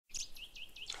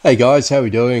Hey guys, how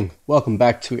we doing? Welcome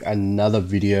back to another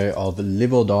video of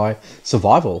Live or Die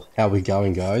Survival. How we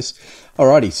going, guys?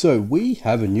 Alrighty, so we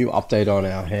have a new update on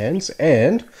our hands,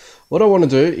 and what I want to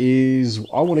do is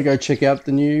I want to go check out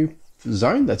the new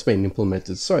zone that's been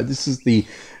implemented. So this is the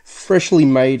freshly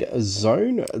made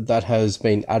zone that has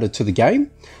been added to the game,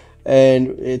 and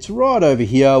it's right over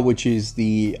here, which is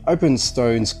the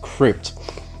Oppenstones Crypt.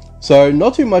 So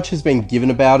not too much has been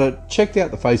given about it. Checked out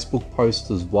the Facebook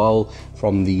post as well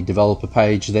from the developer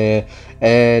page there,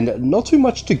 and not too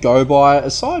much to go by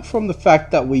aside from the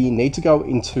fact that we need to go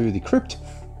into the crypt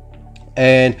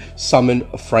and summon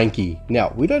Frankie.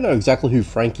 Now, we don't know exactly who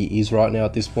Frankie is right now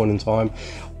at this point in time.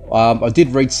 I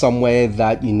did read somewhere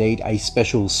that you need a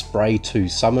special spray to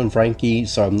summon Frankie,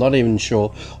 so I'm not even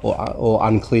sure or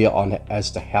unclear on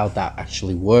as to how that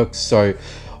actually works. So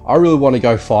I really want to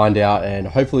go find out, and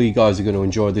hopefully you guys are going to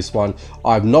enjoy this one.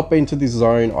 I've not been to this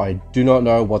zone. I do not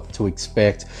know what to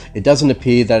expect. It doesn't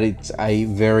appear that it's a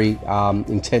very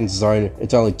intense zone.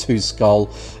 It's only 2 skull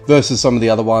versus some of the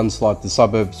other ones like the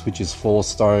suburbs, which is 4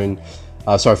 skull,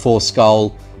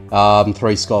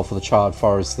 3 skull for the charred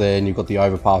forest there, and you've got the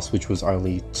overpass, which was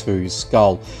only 2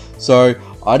 skull. So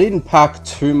I didn't pack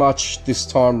too much this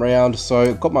time round, so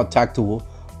I've got my tactical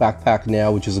backpack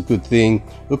now, which is a good thing.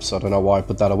 Oops, I don't know why I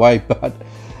put that away, but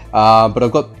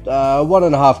I've got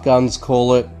 1.5 guns,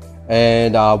 call it,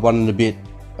 and 1 and a bit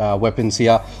weapons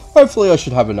here. Hopefully I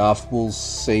should have enough. We'll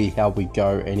see how we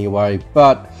go anyway,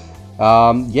 but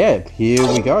yeah, here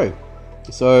we go.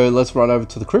 So let's run over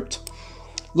to the crypt.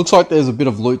 Looks like there's a bit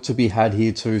of loot to be had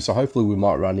here too, so hopefully we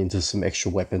might run into some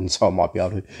extra weapons, so I might be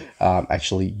able to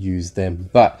actually use them.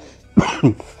 But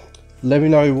let me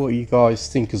know what you guys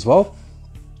think as well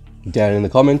down in the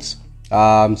comments.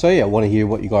 So yeah, I want to hear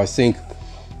what you guys think.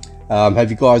 Have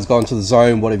you guys gone to the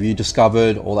zone? What have you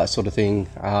discovered? All that sort of thing.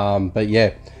 But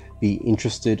yeah, be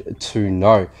interested to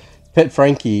know. Pet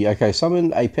Frankie. Okay,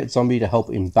 summon a pet zombie to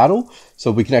help in battle.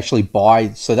 So we can actually buy,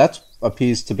 so that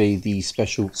appears to be the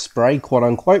special spray, quote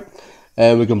unquote.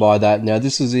 And we can buy that. Now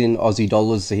this is in Aussie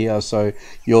dollars here, so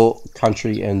your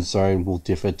country and zone will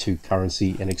differ to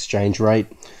currency and exchange rate.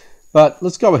 But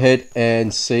let's go ahead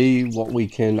and see what we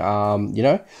can, you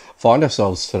know, find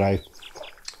ourselves today.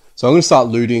 So I'm going to start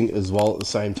looting as well at the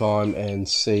same time and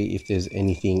see if there's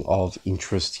anything of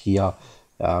interest here.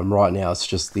 Right now it's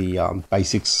just the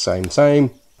basics, same.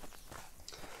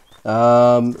 So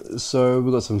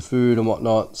we've got some food and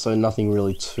whatnot, so nothing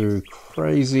really too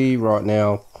crazy right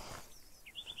now.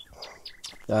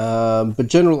 But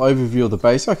general overview of the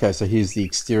base. Okay, so here's the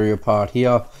exterior part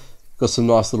here. Got some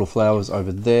nice little flowers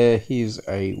over there. Here's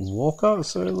a walker,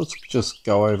 so let's just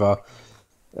go over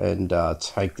and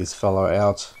take this fellow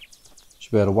out.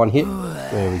 Should be able to one hit.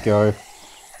 There we go.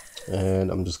 And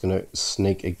I'm just going to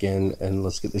sneak again, and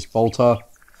let's get this bolter.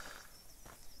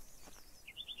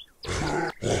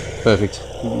 Perfect,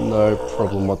 no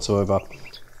problem whatsoever.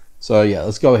 So yeah,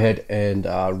 let's go ahead and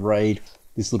raid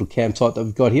this little campsite that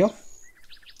we've got here. I'm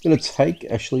going to take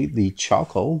actually the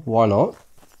charcoal, why not?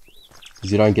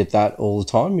 Because you don't get that all the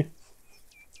time.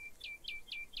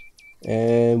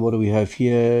 And what do we have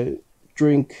here?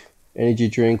 Drink, energy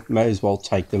drink, may as well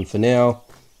take them for now.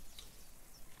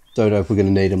 Don't know if we're going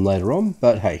to need them later on,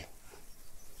 but hey.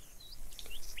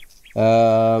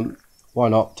 Why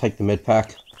not take the med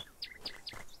pack?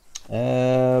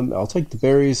 I'll take the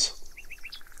berries.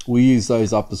 We'll use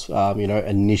those up as, you know,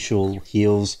 initial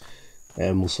heals,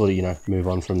 and we'll sort of, you know, move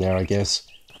on from there, I guess.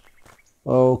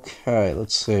 Okay,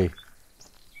 let's see.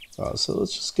 So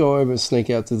let's just go over and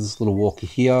sneak out to this little walker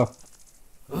here.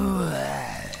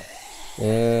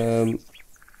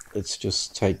 Let's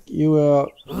just take you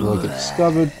out. Will I get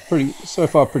discovered? So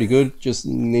far pretty good. Just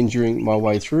ninjaing my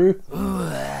way through.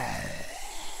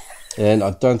 And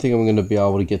I don't think I'm going to be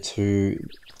able to get to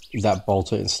that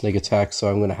bolter and sneak attack,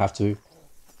 so I'm going to have to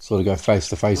sort of go face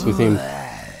to face with him.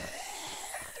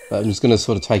 But I'm just going to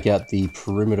sort of take out the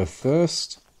perimeter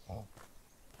first.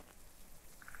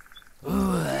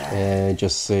 And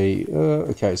just see,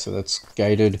 okay, so that's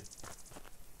gated.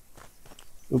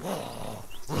 Oop,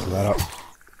 pull that up.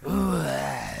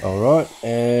 Alright,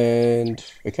 and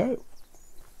okay,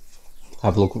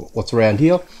 have a look at what's around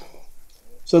here.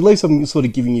 So at least I'm sort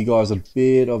of giving you guys a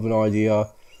bit of an idea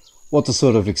what to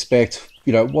sort of expect,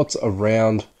 you know, what's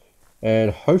around,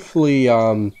 and hopefully,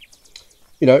 you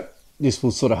know, this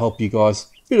will sort of help you guys.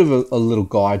 Bit of a little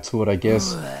guide to it, I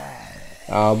guess.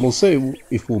 We'll see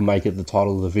if we'll make it the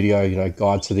title of the video, you know,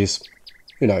 guide to this.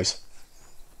 Who knows?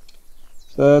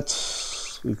 But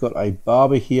we've got a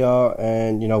barber here,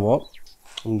 and you know what?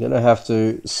 I'm going to have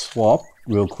to swap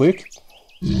real quick,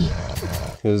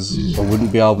 because I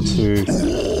wouldn't be able to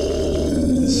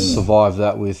survive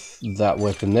that with that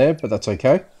weapon there, but that's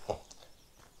okay.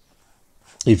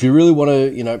 If you really want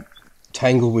to, you know,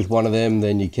 tangle with one of them,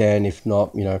 then you can. If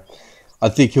not, you know, I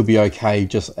think he'll be okay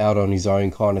just out on his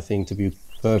own kind of thing, to be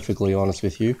perfectly honest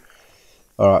with you.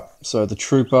 Alright, so the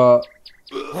trooper...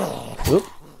 Oop.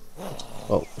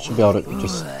 Well, I should be able to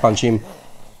just punch him.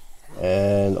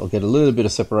 And I'll get a little bit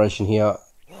of separation here.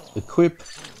 Equip.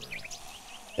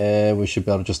 And we should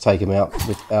be able to just take him out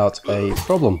without a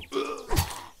problem.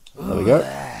 There we go.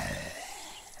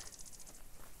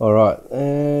 Alright,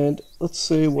 and let's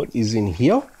see what is in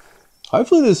here.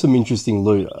 Hopefully there's some interesting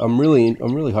loot. I'm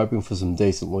really hoping for some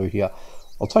decent loot here.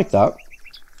 I'll take that,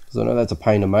 because I know that's a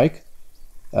pain to make.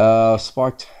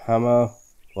 Spiked hammer.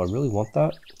 Do I really want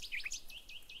that?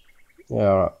 Yeah,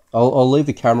 alright. I'll leave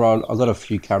the camera on. I've got a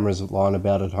few cameras lying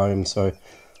about at home, so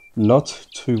not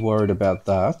too worried about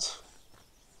that.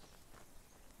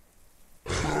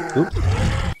 Oop.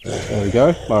 There we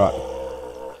go. Alright.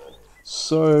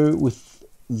 So with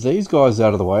these guys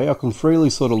out of the way, I can freely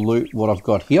sort of loot what I've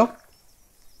got here.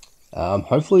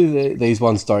 Hopefully these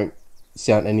ones don't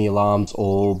sound any alarms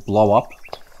or blow up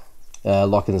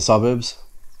like in the suburbs.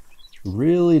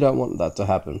 Really don't want that to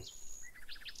happen.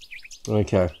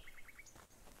 Okay.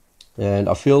 And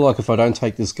I feel like if I don't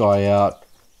take this guy out,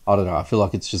 I don't know, I feel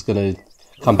like it's just going to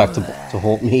come back to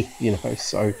haunt me, you know.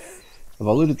 So have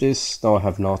I looted this? No, I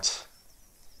have not.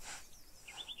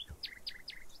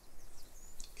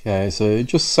 Okay, so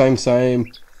just same.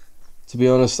 To be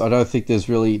honest, I don't think there's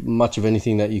really much of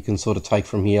anything that you can sort of take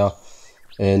from here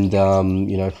and,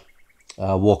 you know,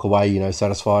 walk away, you know,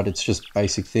 satisfied. It's just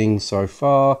basic things so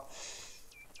far.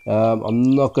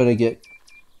 I'm not going to get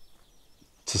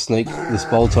to sneak this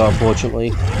bolter, unfortunately.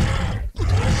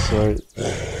 So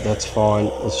that's fine.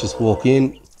 Let's just walk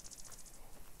in.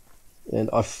 And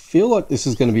I feel like this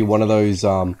is going to be one of those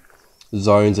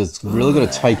zones that's really going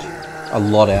to take a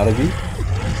lot out of you.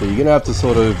 So you're going to have to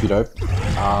sort of, you know,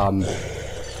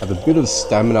 have a bit of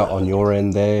stamina on your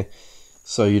end there,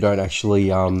 so you don't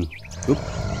actually, oop,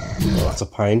 oh, that's a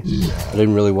pain. I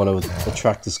didn't really want to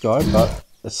attract this guy, but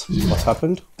that's what's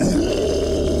happened.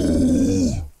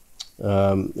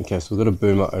 Okay, so we've got a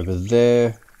boomer over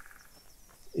there.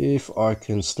 If I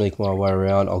can sneak my way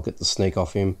around, I'll get the sneak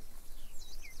off him.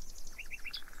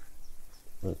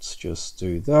 Let's just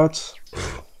do that.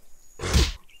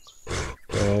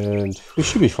 And we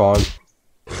should be fine.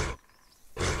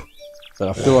 But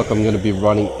I feel like I'm going to be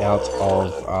running out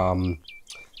of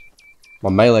my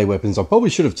melee weapons. I probably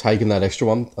should have taken that extra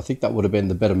one. I think that would have been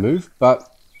the better move, but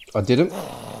I didn't.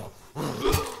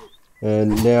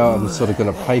 And now I'm sort of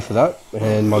going to pay for that.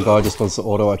 And my guy just wants to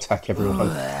auto-attack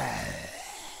everyone.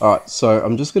 Alright, so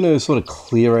I'm just going to sort of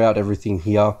clear out everything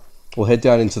here. We'll head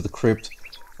down into the crypt.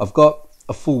 I've got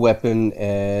a full weapon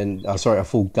and, sorry, a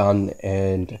full gun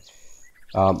and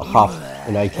half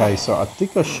an AK, so I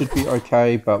think I should be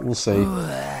okay, but we'll see.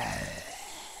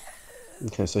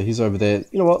 Okay, so he's over there.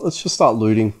 You know what, let's just start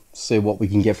looting, see what we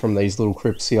can get from these little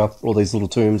crypts here, or these little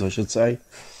tombs I should say.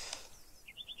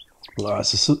 Alright,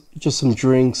 so just some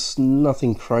drinks,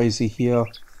 nothing crazy here.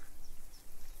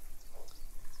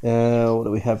 What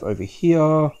do we have over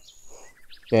here?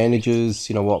 Bandages.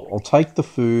 You know what, I'll take the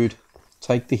food,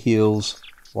 take the heals,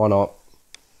 why not?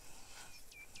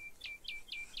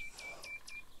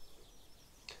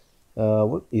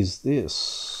 What is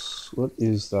this? What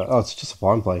is that? Oh, it's just a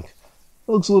pine plank.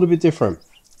 It looks a little bit different.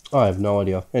 I have no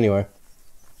idea. Anyway.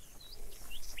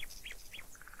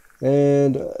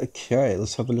 And, okay,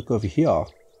 let's have a look over here.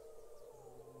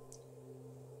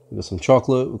 We've got some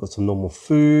chocolate, we've got some normal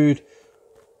food.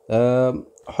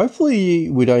 Hopefully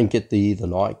we don't get the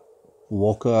night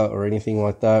walker or anything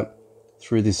like that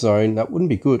through this zone. That wouldn't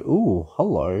be good. Ooh,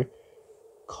 hello.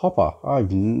 Copper.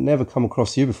 I've never come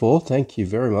across you before. Thank you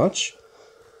very much.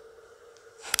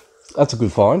 That's a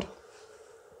good find.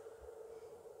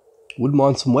 Wouldn't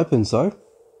mind some weapons though.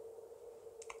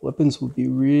 Weapons would be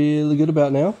really good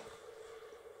about now.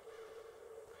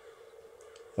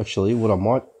 Actually, what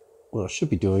I should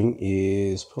be doing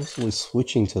is possibly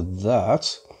switching to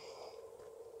that.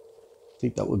 I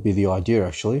think that would be the idea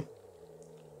actually.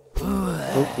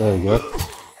 Oh, there we go.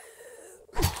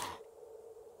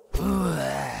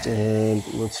 And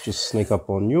let's just sneak up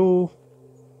on you.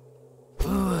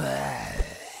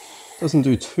 Doesn't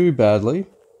do too badly.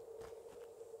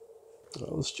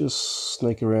 Let's just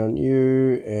sneak around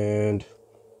you and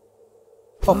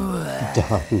pop.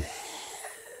 Done.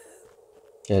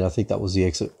 And I think that was the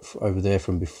exit over there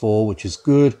from before, which is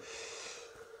good.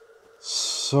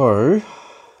 So,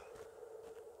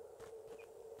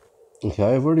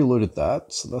 okay, I've already looted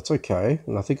that, so that's okay.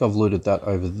 And I think I've looted that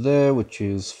over there, which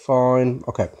is fine.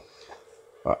 Okay.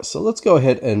 Alright, so let's go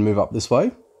ahead and move up this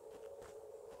way.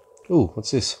 Ooh,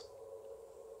 what's this?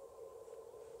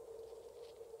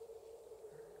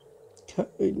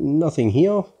 Okay, nothing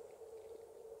here.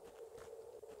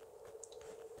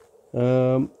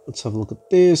 Let's have a look at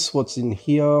this. What's in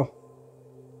here?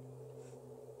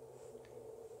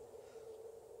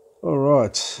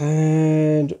 Alright,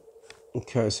 and...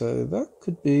 Okay, so that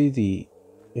could be the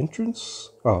entrance.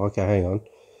 Oh, okay, hang on.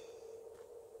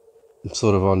 I'm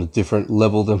sort of on a different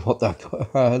level than what that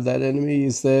that enemy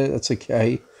is there. That's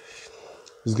okay.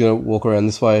 Just gonna walk around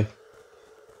this way.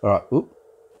 Alright, oop.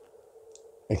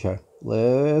 Okay,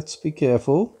 let's be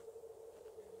careful.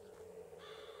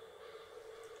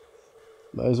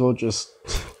 May as well just...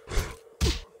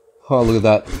 Oh, look at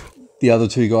that. The other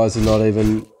two guys are not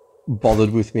even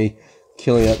bothered with me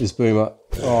killing out this boomer.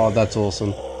 Oh, that's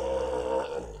awesome.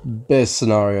 Best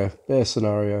scenario. Best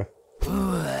scenario.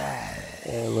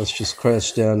 And let's just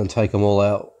crouch down and take them all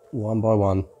out one by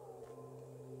one.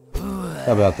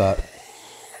 How about that?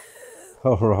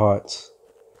 Alright.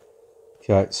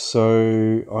 Okay,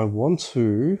 so I want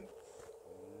to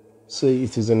see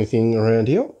if there's anything around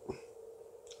here.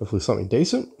 Hopefully something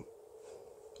decent.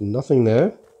 Nothing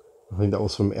there. I think that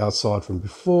was from outside from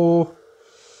before.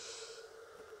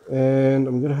 And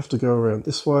I'm going to have to go around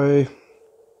this way.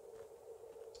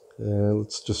 And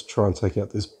let's just try and take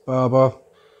out this barber.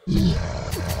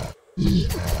 Have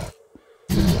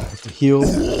to heal.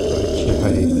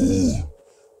 Okay.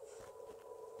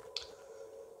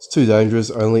 It's too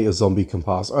dangerous. Only a zombie can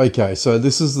pass. Okay, so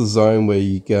this is the zone where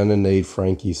you're going to need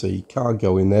Frankie, so you can't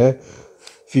go in there.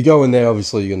 If you go in there,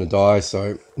 obviously you're going to die,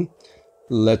 so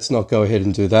let's not go ahead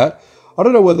and do that. I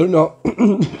don't know whether or not...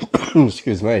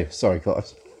 Excuse me. Sorry,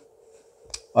 guys.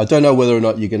 I don't know whether or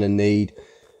not you're going to need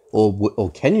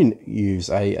or can you use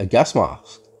a gas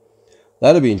mask.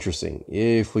 That'd be interesting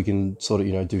if we can sort of,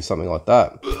 you know, do something like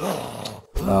that.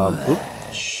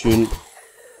 Oops, shouldn't...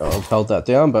 Oh, I've held that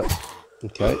down, but...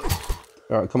 Okay.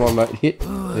 Alright, come on, mate. Hit.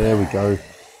 There we go.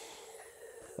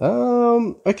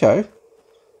 Okay.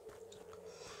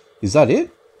 Is that it?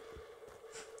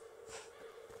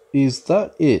 Is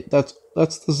that it?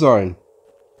 That's the zone.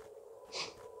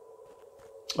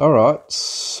 Alright,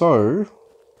 so...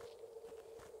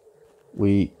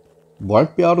 We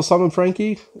won't be able to summon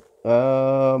Frankie?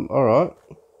 Alright.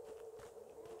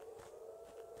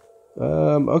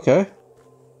 Okay.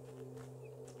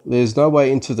 There's no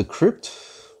way into the crypt.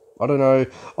 I don't know.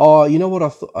 Oh, you know what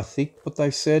I think what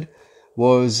they said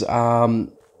was,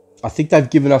 I think they've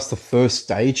given us the first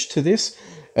stage to this.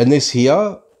 And this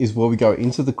here is where we go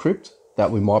into the crypt,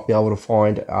 that we might be able to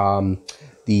find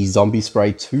the zombie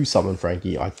spray to summon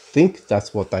Frankie. I think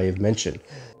that's what they have mentioned.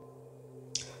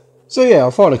 So yeah,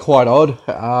 I find it quite odd.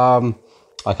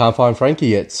 I can't find Frankie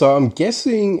yet. So I'm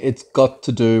guessing it's got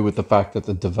to do with the fact that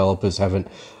the developers haven't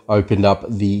opened up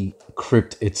the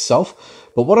crypt itself.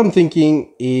 But what I'm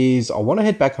thinking is I want to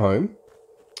head back home.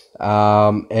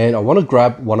 And I want to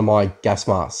grab one of my gas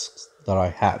masks that I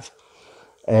have.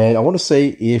 And I want to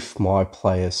see if my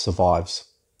player survives.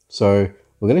 So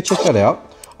we're going to check that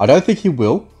out. I don't think he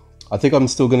will. I think I'm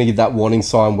still going to get that warning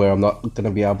sign where I'm not going to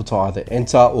be able to either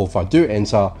enter, or if I do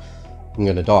enter, I'm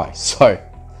going to die. So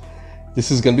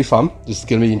this is going to be fun. This is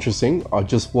going to be interesting. I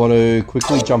just want to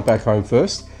quickly jump back home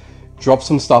first. Drop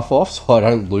some stuff off so I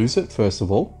don't lose it, first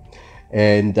of all.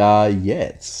 And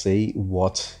yeah, see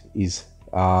what is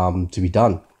to be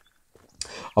done.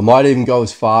 I might even go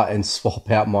as far and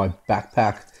swap out my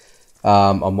backpack.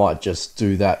 I might just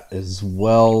do that as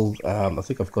well. I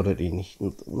think I've got it in,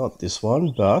 not this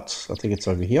one, but I think it's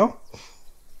over here.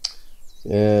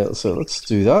 Yeah, so let's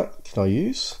do that. Can I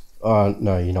use?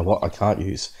 No, you know what? I can't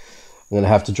use. I'm going to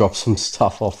have to drop some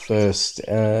stuff off first.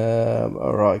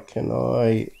 All right, can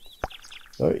I...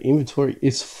 No, inventory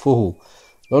is full.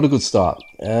 Not a good start.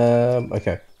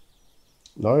 Okay.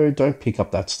 No, don't pick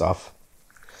up that stuff.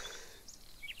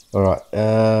 Alright,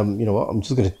 you know what, I'm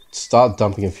just going to start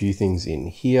dumping a few things in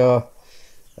here.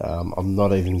 I'm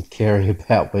not even caring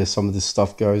about where some of this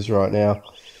stuff goes right now.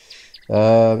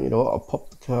 You know what, I'll pop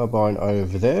the carbine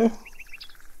over there.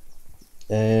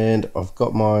 And I've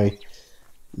got my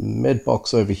med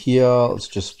box over here. Let's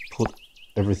just put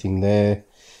everything there.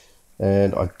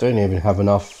 And I don't even have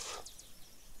enough.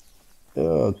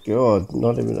 Oh god,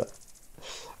 not even...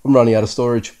 I'm running out of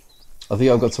storage. I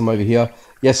think I've got some over here.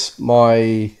 Yes,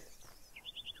 my...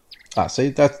 see,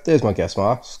 there's my gas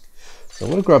mask. So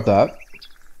I'm going to grab that.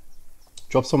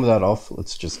 Drop some of that off.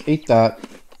 Let's just eat that.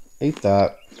 Eat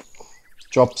that.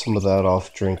 Drop some of that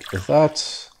off. Drink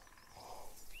that.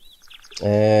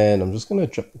 And I'm just going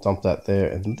to dump that there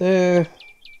and there.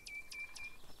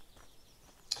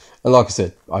 And like I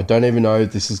said, I don't even know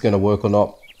if this is going to work or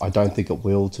not. I don't think it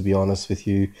will, to be honest with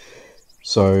you.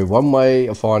 So one way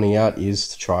of finding out is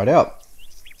to try it out.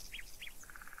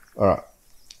 Alright,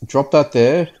 drop that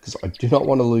there, because I do not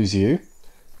want to lose you,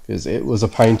 because it was a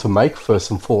pain to make,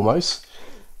 first and foremost.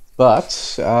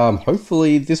 But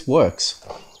hopefully this works.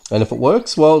 And if it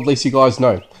works, well, at least you guys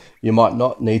know. You might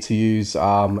not need to use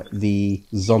the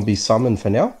zombie summon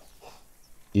for now.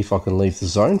 If I can leave the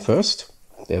zone first.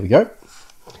 There we go.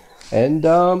 And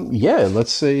yeah,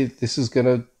 let's see if this is going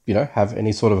to, you know, have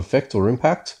any sort of effect or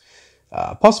impact.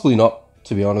 Possibly not,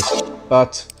 to be honest,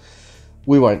 but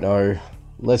we won't know.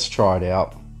 Let's try it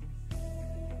out.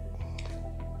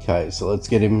 Okay, so let's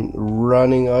get him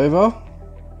running over.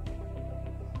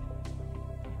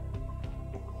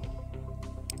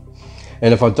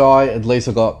 And if I die, at least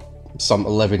I got some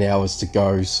 11 hours to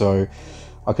go, so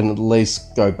I can at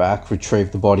least go back,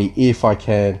 retrieve the body if I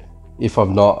can. If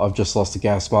I'm not, I've just lost the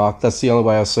gas mark. That's the only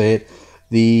way I see it.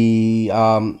 The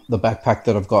backpack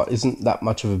that I've got isn't that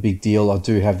much of a big deal. I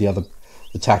do have the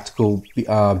tactical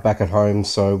back at home,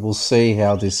 so we'll see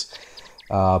how this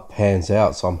pans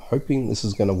out. So I'm hoping this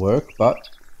is going to work, but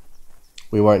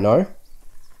we won't know.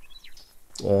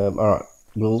 All right.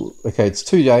 Okay, it's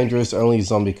too dangerous. Only a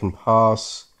zombie can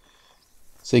pass.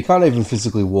 So you can't even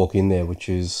physically walk in there, which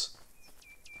is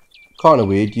kind of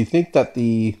weird. You think that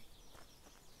at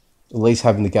least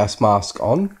having the gas mask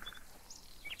on,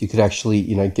 you could actually,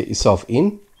 you know, get yourself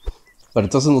in, but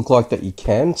it doesn't look like that you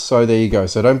can. So there you go.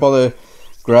 So don't bother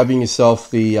grabbing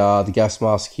yourself the gas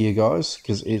mask here, guys,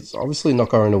 because it's obviously not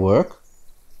going to work.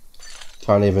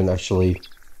 Can't even actually.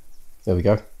 There we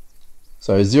go.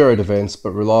 So 0 defense,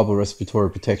 but reliable respiratory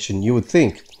protection. You would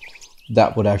think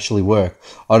that would actually work.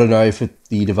 I don't know if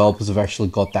the developers have actually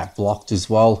got that blocked as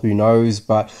well. Who knows?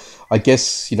 But I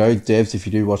guess, you know, devs, if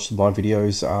you do watch my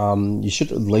videos, you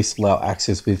should at least allow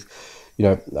access with, you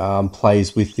know,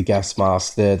 plays with the gas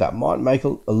mask there. That might make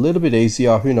it a little bit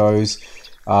easier. Who knows?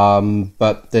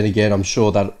 But then again, I'm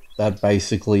sure that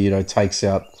basically, you know, takes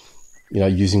out, you know,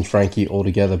 using Frankie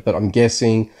altogether. But I'm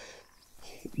guessing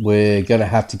we're going to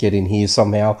have to get in here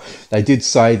somehow. They did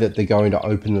say that they're going to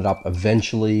open it up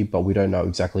eventually, but we don't know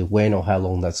exactly when or how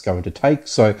long that's going to take.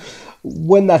 So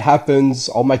when that happens,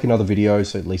 I'll make another video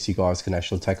so at least you guys can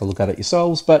actually take a look at it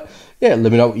yourselves. But yeah,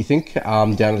 let me know what you think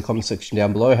down in the comment section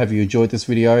down below. Have you enjoyed this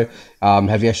video?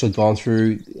 Have you actually gone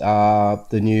through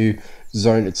the new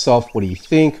zone itself? What do you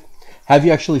think? Have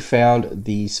you actually found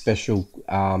the special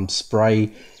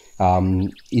spray?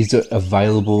 Is it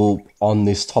available on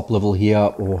this top level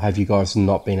here, or have you guys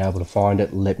not been able to find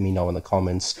it? Let me know in the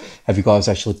comments. Have you guys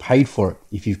actually paid for it?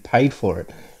 If you've paid for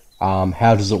it,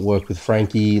 how does it work with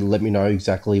Frankie? Let me know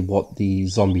exactly what the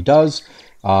zombie does,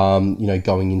 you know,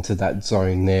 going into that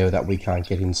zone there that we can't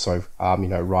get in, so you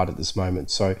know, right at this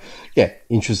moment. So yeah,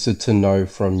 interested to know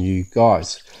from you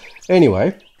guys.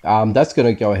 Anyway, that's going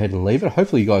to go ahead and leave it.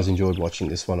 Hopefully you guys enjoyed watching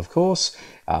this one, of course.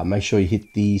 Make sure you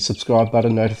hit the subscribe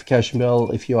button, notification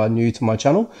bell if you are new to my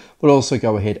channel, but also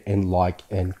go ahead and like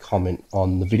and comment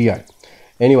on the video.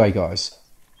 Anyway, guys,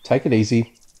 take it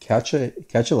easy. Catch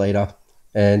you later.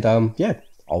 And yeah,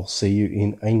 I'll see you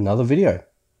in another video.